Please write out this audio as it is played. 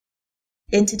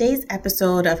In today's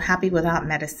episode of Happy Without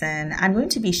Medicine, I'm going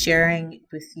to be sharing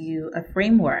with you a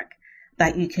framework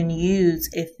that you can use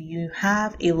if you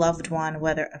have a loved one,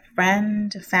 whether a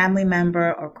friend, family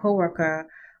member, or coworker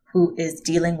who is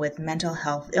dealing with mental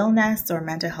health illness or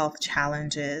mental health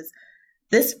challenges.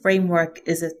 This framework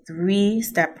is a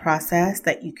 3-step process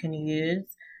that you can use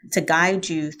to guide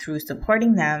you through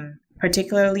supporting them,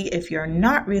 particularly if you're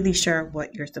not really sure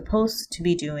what you're supposed to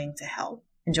be doing to help.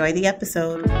 Enjoy the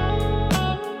episode.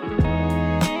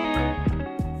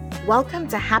 Welcome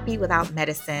to Happy Without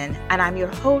Medicine, and I'm your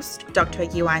host, Dr.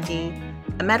 Yuandi,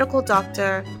 a medical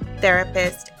doctor,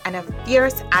 therapist, and a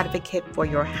fierce advocate for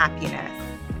your happiness.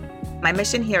 My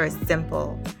mission here is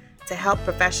simple: to help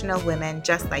professional women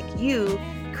just like you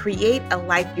create a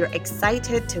life you're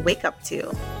excited to wake up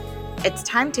to. It's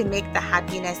time to make the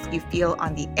happiness you feel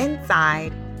on the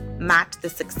inside match the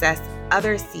success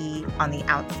others see on the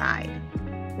outside.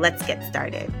 Let's get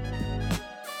started.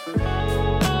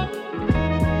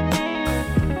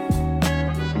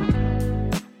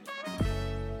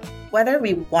 Whether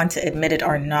we want to admit it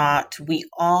or not, we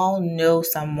all know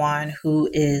someone who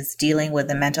is dealing with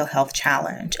a mental health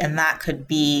challenge, and that could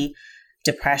be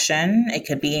depression, it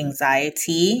could be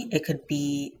anxiety, it could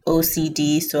be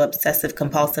OCD, so obsessive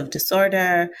compulsive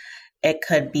disorder, it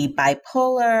could be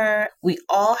bipolar. We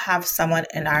all have someone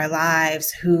in our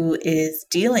lives who is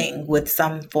dealing with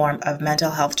some form of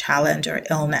mental health challenge or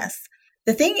illness.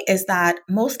 The thing is that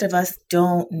most of us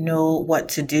don't know what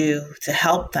to do to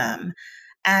help them.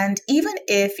 And even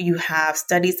if you have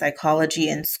studied psychology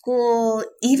in school,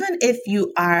 even if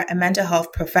you are a mental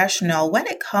health professional, when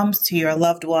it comes to your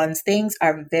loved ones, things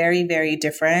are very, very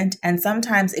different. And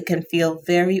sometimes it can feel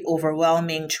very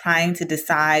overwhelming trying to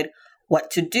decide what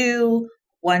to do.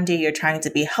 One day you're trying to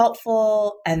be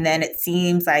helpful, and then it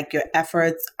seems like your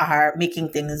efforts are making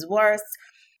things worse.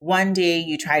 One day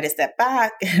you try to step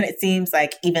back, and it seems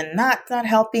like even that's not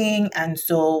helping. And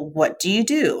so what do you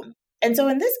do? And so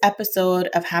in this episode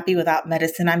of Happy Without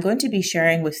Medicine, I'm going to be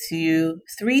sharing with you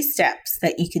 3 steps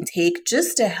that you can take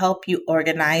just to help you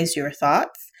organize your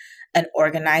thoughts and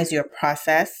organize your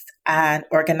process and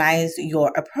organize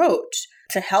your approach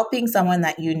to helping someone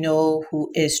that you know who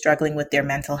is struggling with their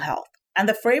mental health. And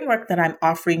the framework that I'm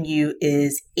offering you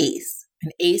is ACE.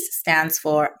 And ACE stands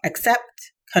for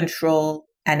accept, control,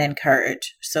 and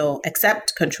encourage. So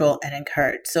accept, control, and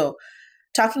encourage. So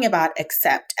talking about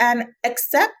accept and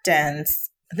acceptance,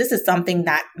 this is something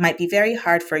that might be very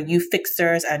hard for you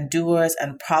fixers and doers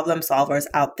and problem solvers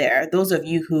out there. Those of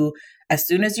you who, as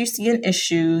soon as you see an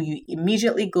issue, you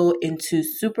immediately go into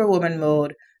superwoman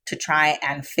mode to try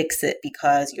and fix it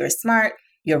because you're smart,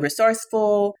 you're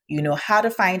resourceful, you know how to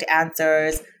find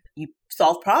answers, you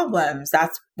solve problems.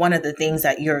 That's one of the things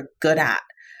that you're good at.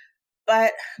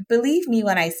 But believe me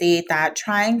when I say that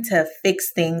trying to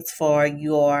fix things for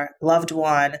your loved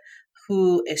one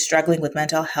who is struggling with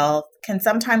mental health can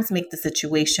sometimes make the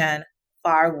situation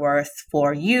far worse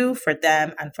for you, for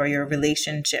them, and for your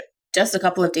relationship. Just a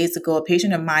couple of days ago, a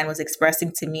patient of mine was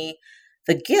expressing to me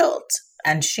the guilt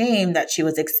and shame that she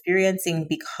was experiencing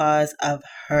because of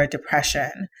her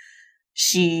depression.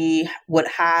 She would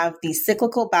have these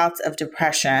cyclical bouts of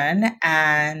depression,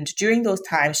 and during those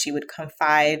times, she would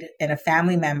confide in a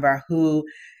family member who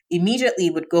immediately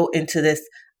would go into this,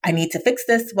 I need to fix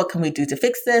this. What can we do to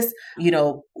fix this?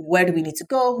 Where do we need to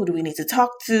go? Who do we need to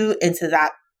talk to? Into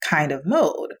that kind of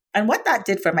mode. And what that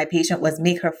did for my patient was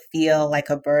make her feel like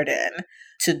a burden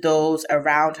to those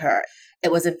around her.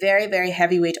 It was a very, very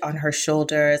heavy weight on her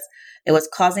shoulders. It was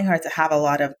causing her to have a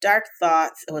lot of dark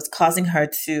thoughts. It was causing her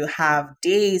to have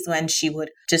days when she would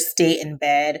just stay in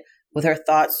bed with her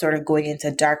thoughts sort of going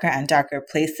into darker and darker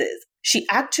places. She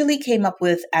actually came up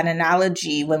with an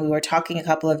analogy when we were talking a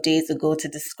couple of days ago to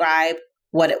describe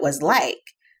what it was like.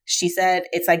 She said,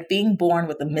 it's like being born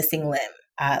with a missing limb.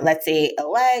 Let's say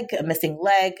a missing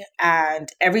leg, and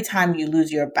every time you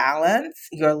lose your balance,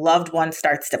 your loved one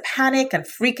starts to panic and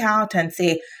freak out and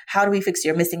say, how do we fix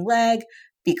your missing leg?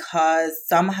 Because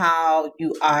somehow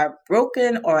you are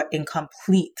broken or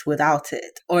incomplete without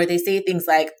it. Or they say things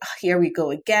like, here we go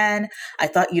again. I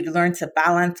thought you'd learn to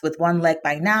balance with one leg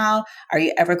by now. Are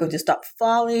you ever going to stop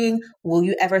falling? Will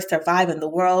you ever survive in the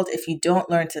world if you don't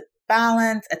learn to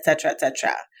balance, etc.,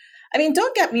 etc.? I mean,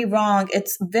 don't get me wrong.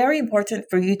 It's very important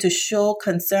for you to show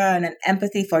concern and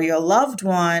empathy for your loved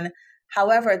one.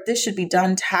 However, this should be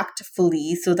done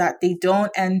tactfully so that they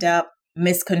don't end up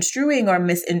misconstruing or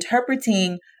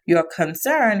misinterpreting your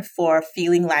concern for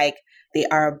feeling like they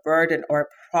are a burden or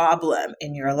a problem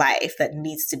in your life that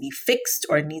needs to be fixed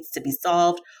or needs to be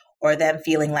solved, or them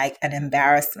feeling like an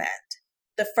embarrassment.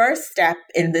 The first step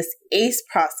in this ACE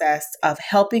process of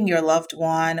helping your loved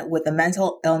one with a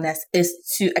mental illness is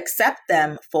to accept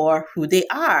them for who they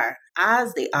are,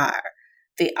 as they are.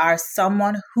 They are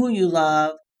someone who you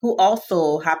love, who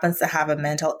also happens to have a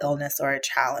mental illness or a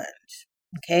challenge.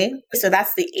 Okay? So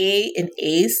that's the A in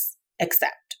ACE,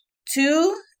 accept.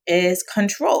 2 is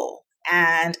control.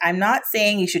 And I'm not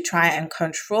saying you should try and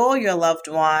control your loved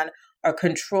one or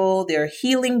control their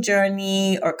healing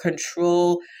journey or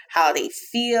control how they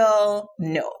feel.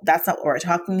 No, that's not what we're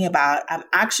talking about. I'm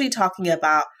actually talking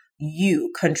about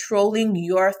you controlling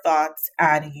your thoughts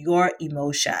and your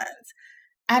emotions.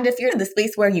 And if you're in the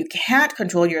space where you can't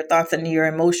control your thoughts and your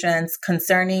emotions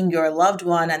concerning your loved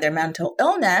one and their mental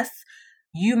illness,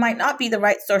 you might not be the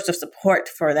right source of support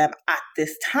for them at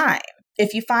this time.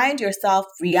 If you find yourself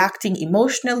reacting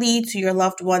emotionally to your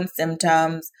loved one's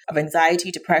symptoms of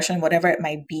anxiety, depression, whatever it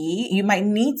might be, you might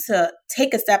need to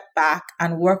take a step back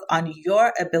and work on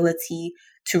your ability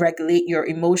to regulate your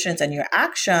emotions and your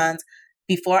actions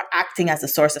before acting as a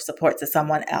source of support to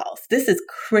someone else. This is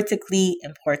critically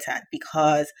important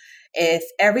because if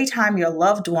every time your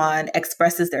loved one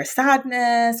expresses their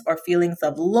sadness or feelings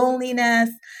of loneliness,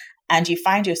 and you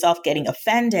find yourself getting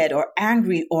offended or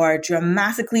angry or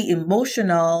dramatically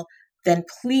emotional, then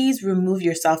please remove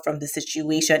yourself from the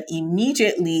situation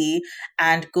immediately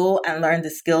and go and learn the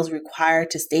skills required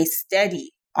to stay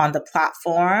steady on the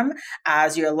platform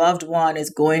as your loved one is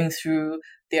going through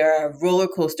their roller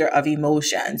coaster of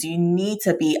emotions. You need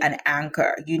to be an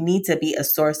anchor. You need to be a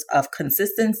source of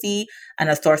consistency and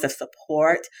a source of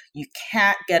support. You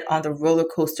can't get on the roller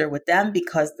coaster with them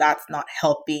because that's not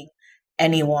helping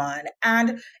anyone.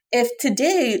 And if to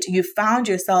date you found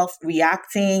yourself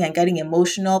reacting and getting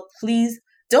emotional, please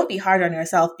don't be hard on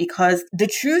yourself, because the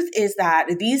truth is that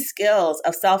these skills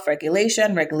of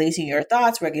self-regulation, regulating your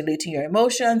thoughts, regulating your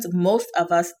emotions, most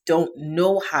of us don't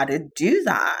know how to do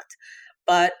that.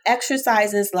 But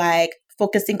exercises like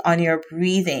focusing on your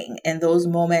breathing in those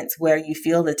moments where you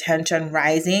feel the tension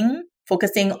rising,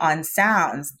 focusing on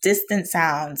sounds, distant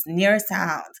sounds, near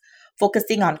sounds,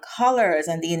 focusing on colors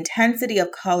and the intensity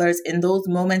of colors in those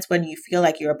moments when you feel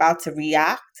like you're about to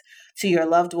react to your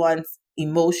loved one's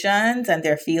emotions and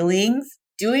their feelings.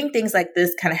 Doing things like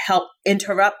this can help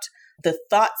interrupt the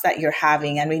thoughts that you're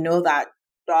having. And we know that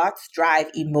thoughts drive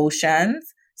emotions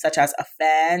such as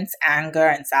offense, anger,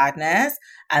 and sadness.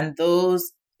 And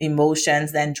those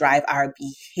emotions then drive our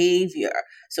behavior.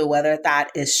 So whether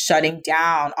that is shutting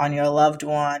down on your loved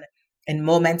one in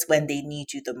moments when they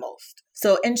need you the most.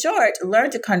 So in short,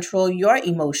 learn to control your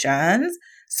emotions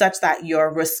such that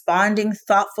you're responding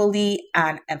thoughtfully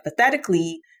and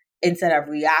empathetically instead of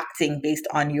reacting based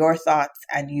on your thoughts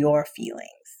and your feelings.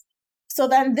 So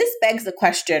then this begs the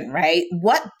question, right?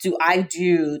 What do I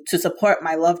do to support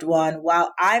my loved one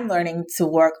while I'm learning to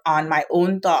work on my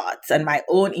own thoughts and my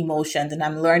own emotions, and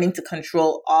I'm learning to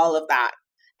control all of that?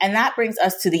 And that brings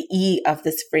us to the E of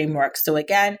this framework. So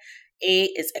again, A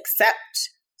is accept,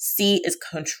 C is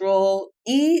control,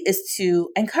 E is to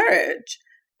encourage.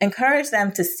 Encourage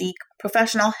them to seek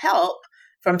professional help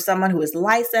from someone who is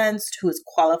licensed, who is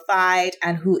qualified,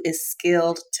 and who is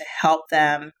skilled to help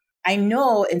them. I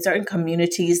know in certain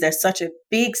communities, there's such a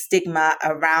big stigma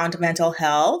around mental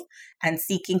health and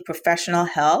seeking professional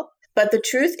help. But the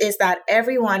truth is that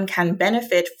everyone can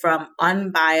benefit from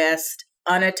unbiased,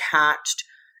 unattached,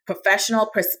 professional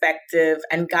perspective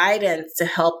and guidance to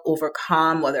help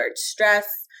overcome, whether it's stress,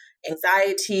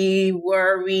 anxiety,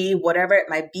 worry, whatever it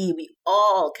might be. We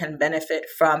all can benefit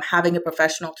from having a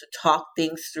professional to talk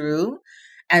things through.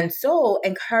 And so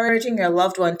encouraging your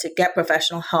loved one to get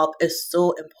professional help is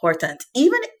so important.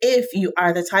 Even if you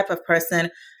are the type of person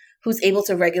who's able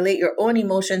to regulate your own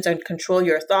emotions and control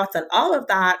your thoughts and all of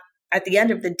that, at the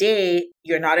end of the day,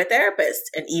 you're not a therapist.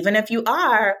 And even if you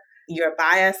are, your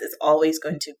bias is always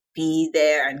going to be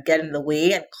there and get in the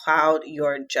way and cloud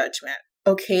your judgment.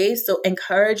 Okay, so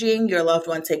encouraging your loved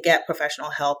one to get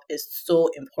professional help is so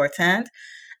important.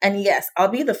 And yes, I'll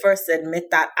be the first to admit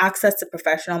that access to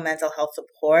professional mental health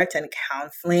support and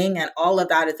counseling and all of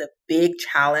that is a big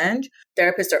challenge.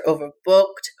 Therapists are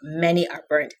overbooked, many are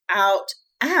burnt out,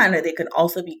 and they can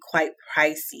also be quite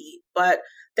pricey. But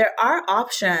there are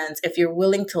options if you're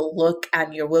willing to look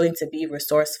and you're willing to be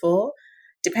resourceful.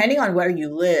 Depending on where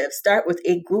you live, start with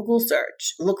a Google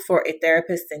search. Look for a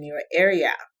therapist in your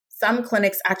area. Some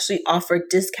clinics actually offer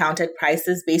discounted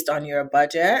prices based on your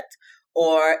budget,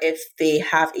 or if they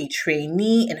have a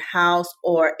trainee in-house,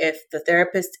 or if the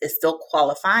therapist is still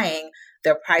qualifying,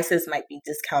 their prices might be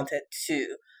discounted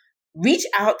too. reach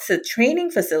out to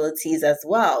training facilities as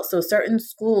well. So certain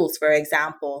schools, for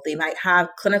example, they might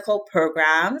have clinical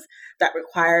programs that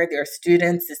require their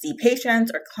students to see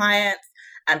patients or clients.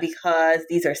 And because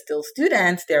these are still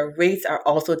students, their rates are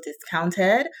also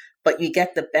discounted, but you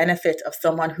get the benefit of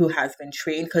someone who has been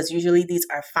trained, because usually these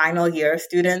are final year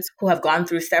students who have gone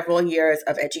through several years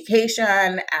of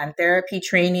education and therapy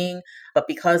training, but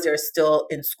because they're still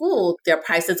in school, their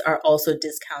prices are also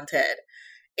discounted.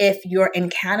 If you're in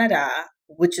Canada,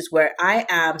 which is where I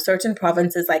am, certain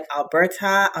provinces like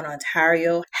Alberta and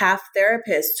Ontario have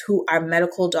therapists who are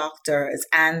medical doctors.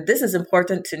 And this is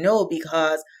important to know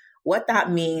because what that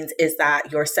means is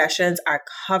that your sessions are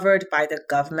covered by the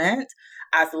government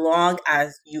as long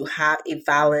as you have a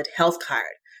valid health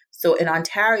card. So in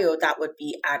Ontario, that would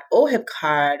be an OHIP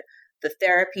card. The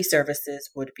therapy services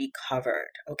would be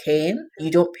covered, okay? You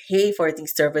don't pay for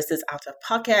these services out of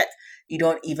pocket. You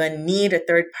don't even need a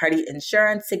third-party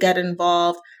insurance to get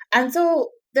involved. And so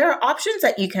there are options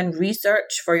that you can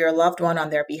research for your loved one on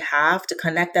their behalf to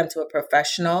connect them to a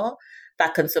professional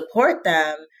that can support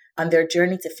them on their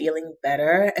journey to feeling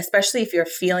better, especially if you're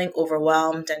feeling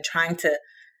overwhelmed and trying to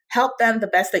help them the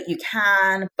best that you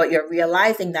can, but you're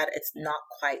realizing that it's not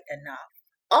quite enough.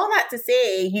 All that to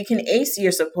say, you can ace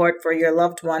your support for your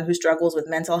loved one who struggles with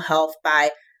mental health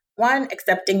by 1,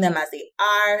 accepting them as they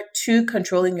are, 2,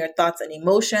 controlling your thoughts and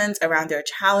emotions around their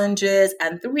challenges,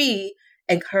 and 3,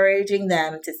 encouraging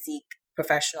them to seek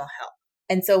professional help.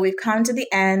 And so we've come to the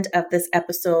end of this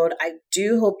episode. I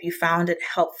do hope you found it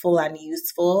helpful and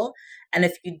useful. And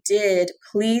if you did,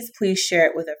 please share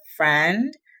it with a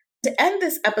friend. To end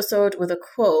this episode with a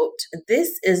quote,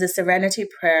 this is a serenity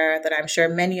prayer that I'm sure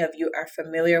many of you are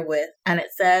familiar with. And it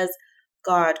says,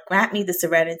 God, grant me the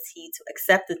serenity to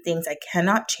accept the things I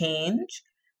cannot change,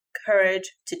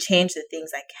 courage to change the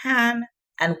things I can,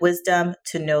 and wisdom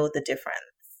to know the difference.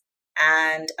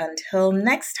 And until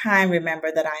next time,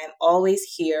 remember that I am always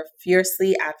here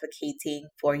fiercely advocating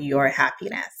for your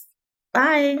happiness.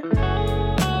 Bye.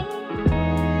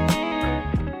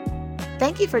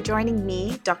 Thank you for joining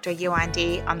me, Dr.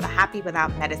 Yewande, on the Happy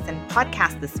Without Medicine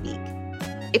podcast this week.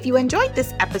 If you enjoyed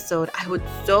this episode, I would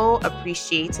so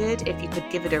appreciate it if you could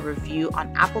give it a review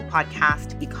on Apple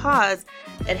Podcast, because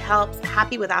it helps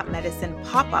Happy Without Medicine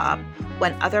pop up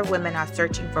when other women are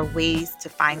searching for ways to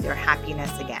find their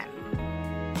happiness again.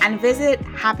 And visit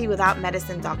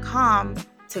happywithoutmedicine.com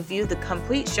to view the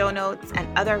complete show notes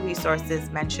and other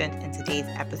resources mentioned in today's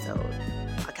episode.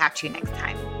 I'll catch you next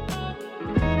time.